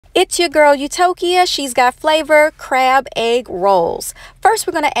It's your girl Utopia. She's got flavor crab egg rolls. First,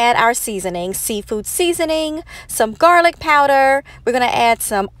 we're going to add our seasoning, seafood seasoning, some garlic powder. We're going to add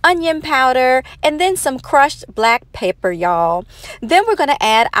some onion powder and then some crushed black pepper, y'all. Then we're going to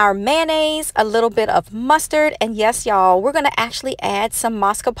add our mayonnaise, a little bit of mustard, and yes, y'all, we're going to actually add some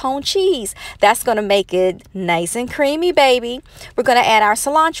mascarpone cheese. That's going to make it nice and creamy, baby. We're going to add our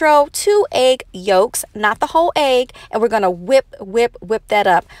cilantro, 2 egg yolks, not the whole egg, and we're going to whip that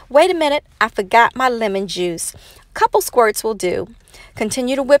up. Wait a minute, I forgot my lemon juice. Couple squirts will do.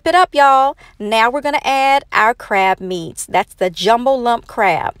 Continue to whip it up, y'all. Now we're going to add our crab meats. That's the jumbo lump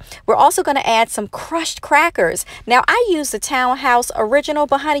crab. We're also going to add some crushed crackers. Now, I use the Townhouse Original,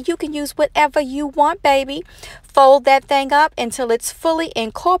 but honey, you can use whatever you want, baby. Fold that thing up until it's fully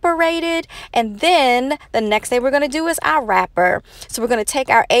incorporated. And then the next thing we're going to do is our wrapper. So we're going to take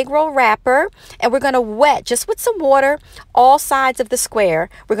our egg roll wrapper and we're going to wet just with some water all sides of the square.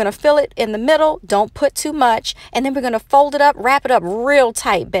 We're going to fill it in the middle. Don't put too much. And then we're going to fold it up, wrap it up real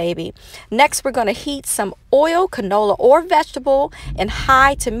tight, baby. Next, we're going to heat some oil, canola or vegetable, in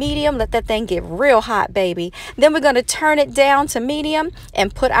high to medium. Let that thing get real hot, baby. Then we're going to turn it down to medium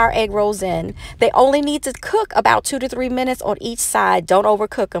and put our egg rolls in. They only need to cook about 2 to 3 minutes on each side. Don't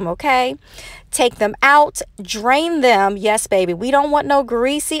overcook them, okay? Take them out, drain them. Yes, baby, we don't want no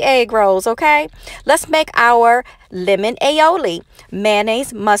greasy egg rolls, okay? Let's make our lemon aioli.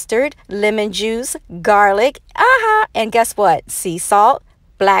 Mayonnaise, mustard, lemon juice, garlic, and guess what? Sea salt,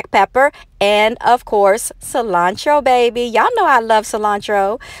 black pepper, and of course, cilantro, baby. Y'all know I love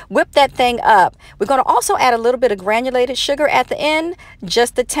cilantro. Whip that thing up. We're going to also add a little bit of granulated sugar at the end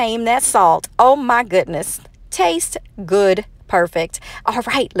just to tame that salt. Oh my goodness. Taste good. Perfect. All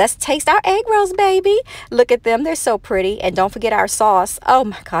right, let's taste our egg rolls, baby. Look at them. They're so pretty. And don't forget our sauce. Oh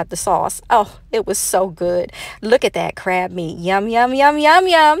my God, the sauce. Oh, it was so good. Look at that crab meat. Yum, yum, yum, yum,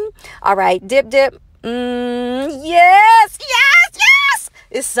 yum. All right, dip. Yes.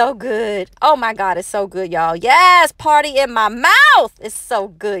 It's so good. Oh my God, it's so good, y'all. Yes, party in my mouth. It's so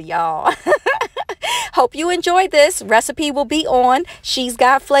good, y'all. Hope you enjoyed this. Recipe will be on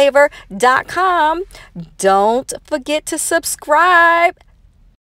shesgotflavor.com. Don't forget to subscribe.